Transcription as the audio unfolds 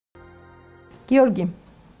Giorgi,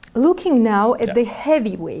 looking now at the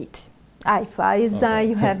heavyweight IFAs,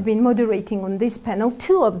 you have been moderating on this panel.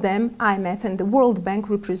 Two of them, IMF and the World Bank,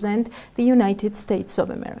 represent the United States of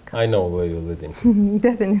America. I know where you're leading.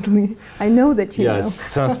 Definitely. I know that you know.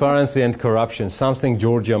 Yes, transparency and corruption, something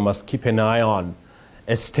Georgia must keep an eye on,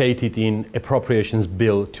 as stated in Appropriations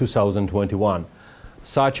Bill 2021.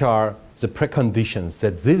 Such are the preconditions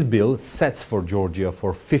that this bill sets for Georgia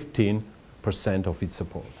for 15% of its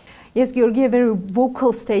support. Yes, Giorgi, a very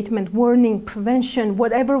vocal statement, warning, prevention,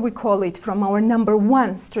 whatever we call it, from our number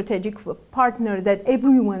one strategic partner that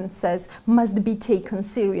everyone says must be taken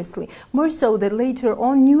seriously. More so that later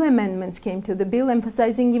on new amendments came to the bill,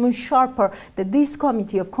 emphasizing even sharper that this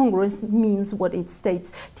committee of Congress means what it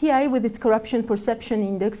states. TI, with its Corruption Perception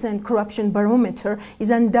Index and Corruption Barometer,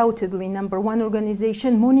 is undoubtedly number one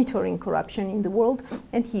organization monitoring corruption in the world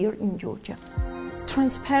and here in Georgia.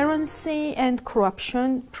 Transparency and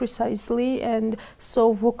corruption, precisely, and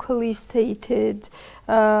so vocally stated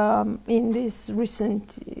in these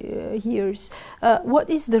recent years. What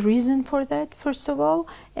is the reason for that, first of all,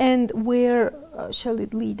 and where shall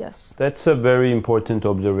it lead us? That's a very important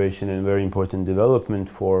observation and very important development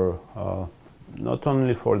for not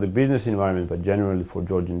only for the business environment, but generally for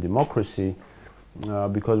Georgian democracy,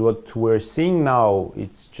 because what we're seeing now,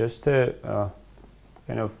 it's just a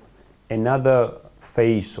kind of another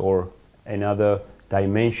phase or another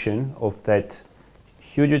dimension of that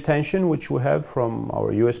huge attention which we have from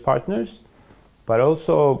our US partners, but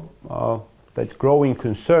also that growing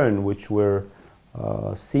concern which we're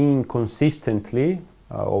seeing consistently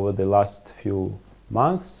over the last few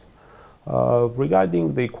months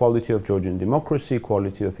regarding the quality of Georgian democracy,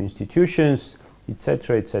 quality of institutions,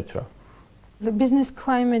 etc., etc. The business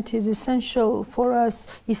climate is essential for us,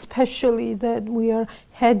 especially that we are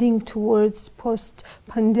heading towards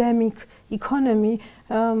post-pandemic economy,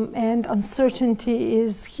 and uncertainty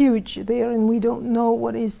is huge there, and we don't know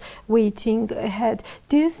what is waiting ahead.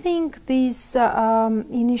 Do you think this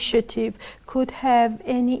initiative could have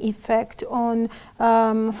any effect on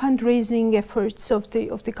fundraising efforts of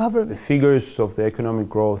the government? The figures of the economic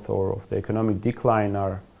growth or of the economic decline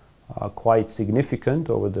are quite significant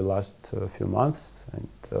over the last few months, and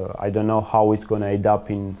I don't know how it's going to end up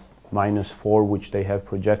in -4, which they have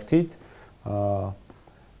projected,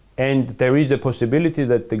 and there is a possibility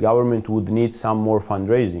that the government would need some more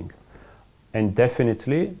fundraising, and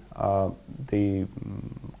definitely the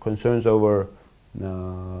concerns over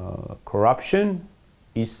corruption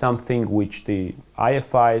is something which the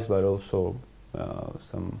IFIs, but also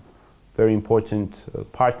some very important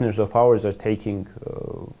partners of ours are taking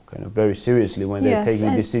kind of very seriously when they're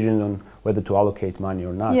taking decisions on whether to allocate money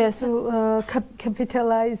or not. Yes, so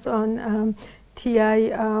capitalize on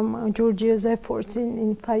TI Georgia's efforts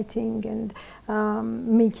in fighting and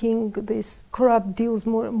making these corrupt deals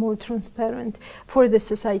more transparent for the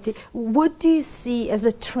society. What do you see as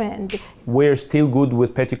a trend? We're still good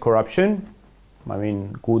with petty corruption. I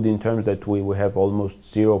mean, good in terms that we have almost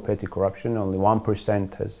zero petty corruption. Only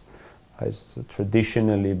 1% has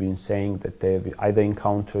traditionally been saying that they've either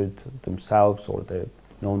encountered themselves or they've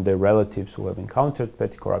known their relatives who have encountered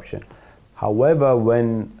petty corruption. However,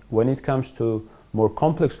 when it comes to more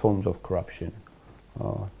complex forms of corruption,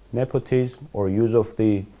 nepotism or use of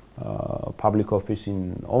the public office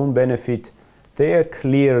in own benefit, there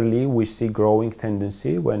clearly we see growing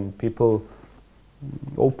tendency when people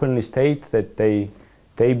openly state that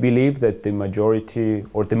they believe that the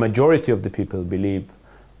majority of the people believe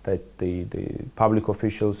that the public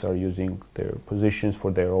officials are using their positions for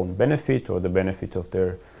their own benefit or the benefit of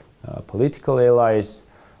their political allies,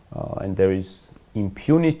 and there is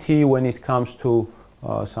impunity when it comes to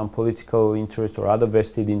some political interest or other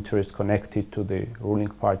vested interest connected to the ruling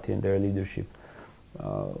party and their leadership.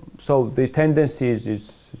 So the tendency is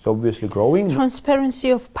obviously growing. Transparency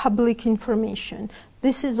of public information.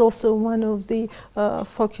 This is also one of the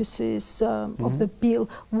focuses of the bill.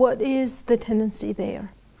 What is the tendency there?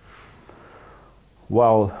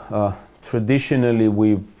 Well, traditionally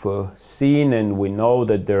we've seen and we know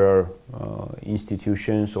that there are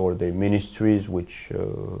institutions or the ministries which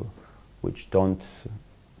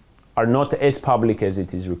are not as public as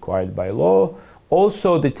it is required by law.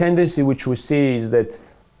 Also, the tendency which we see is that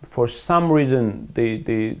for some reason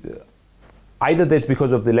either that's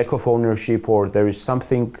because of the lack of ownership or there is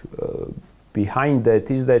something behind that,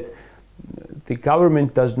 is that the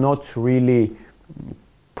government does not really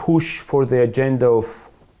push for the agenda of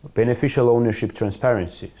beneficial ownership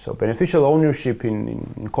transparency. So beneficial ownership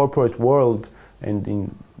in corporate world and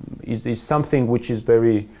is something which is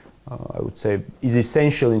very, I would say, is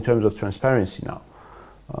essential in terms of transparency now.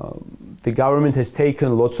 the government has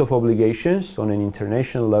taken lots of obligations on an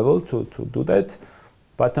international level to do that,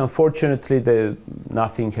 but unfortunately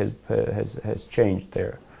nothing has changed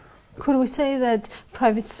there. Could we say that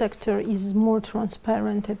private sector is more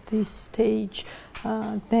transparent at this stage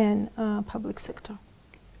than public sector?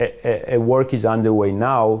 A work is underway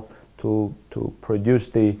now to produce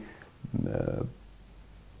the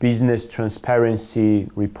business transparency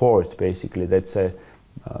report. Basically, that's a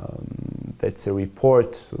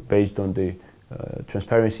report based on the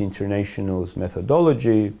Transparency International's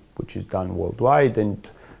methodology, which is done worldwide, and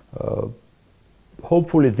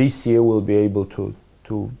hopefully this year we'll be able to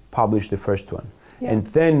publish the first one. Yeah. And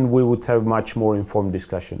then we would have much more informed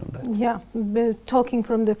discussion on that. Yeah, talking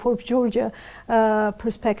from the Forbes Georgia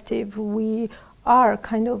perspective, we are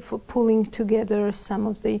kind of pulling together some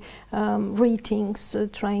of the ratings,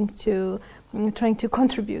 trying to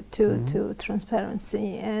contribute to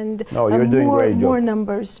transparency, and you're doing a great job.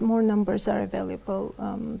 More numbers are available.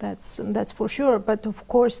 That's for sure. But of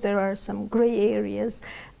course, there are some gray areas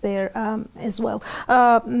there as well.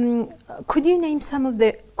 Could you name some of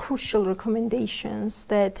the crucial recommendations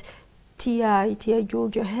that TI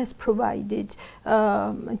Georgia has provided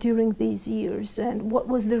during these years, and what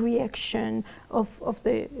was the reaction of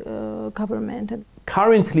the government?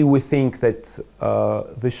 Currently, we think that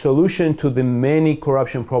the solution to the many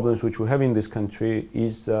corruption problems which we have in this country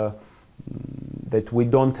is that we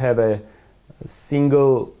don't have a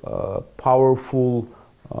single powerful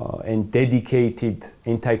and dedicated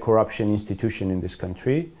anti-corruption institution in this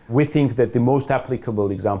country. We think that the most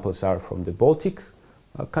applicable examples are from the Baltic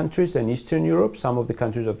countries and Eastern Europe, some of the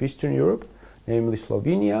countries of Eastern Europe, namely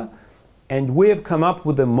Slovenia, and we have come up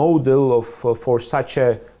with a model for such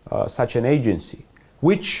an agency,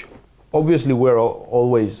 which obviously we're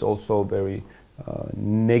always also very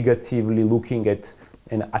negatively looking at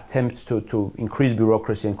an attempt to increase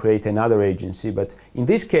bureaucracy and create another agency. But in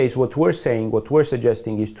this case, what we're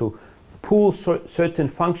suggesting is to pool certain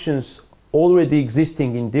functions already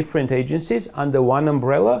existing in different agencies under one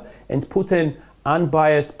umbrella and put an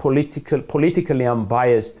unbiased, politically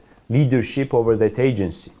unbiased leadership over that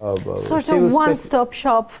agency. Sort of one-stop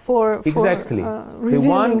shop for exactly revealing the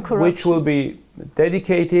one corruption, which will be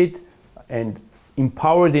dedicated and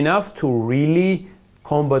empowered enough to really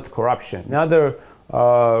combat corruption. Another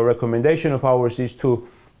recommendation of ours is to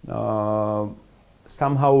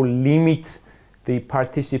somehow limit the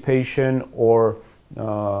participation or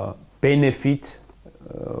benefit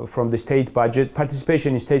from the state budget,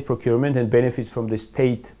 participation in state procurement and benefits from the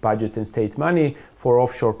state budgets and state money for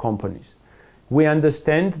offshore companies. We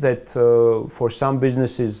understand that for some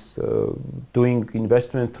businesses doing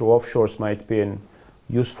investment through offshores might be a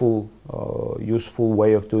useful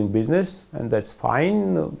way of doing business, and that's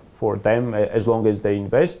fine for them as long as they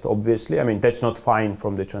invest, obviously. I mean, that's not fine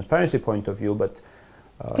from the transparency point of view, but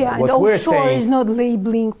yeah, what and we're offshore saying, is not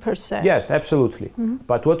labeling per se. Yes, absolutely.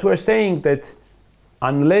 But what we're saying that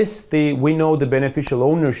unless we know the beneficial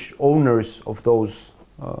owners of those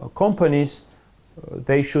companies,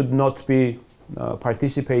 they should not be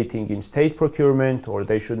participating in state procurement, or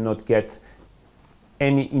they should not get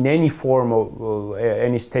any form of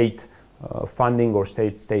any state funding or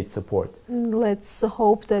state support. Let's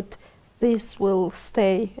hope that this will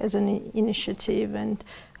stay as an initiative, and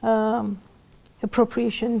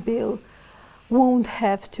appropriation bill won't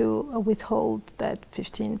have to withhold that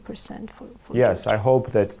 15% for yes, Georgia. I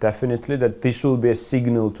hope that definitely that this will be a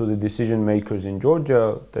signal to the decision makers in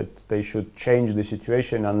Georgia that they should change the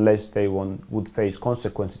situation unless they would face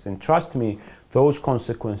consequences. And trust me, those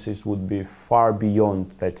consequences would be far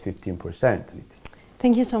beyond that 15%.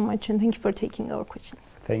 Thank you so much, and thank you for taking our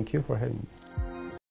questions. Thank you for having me.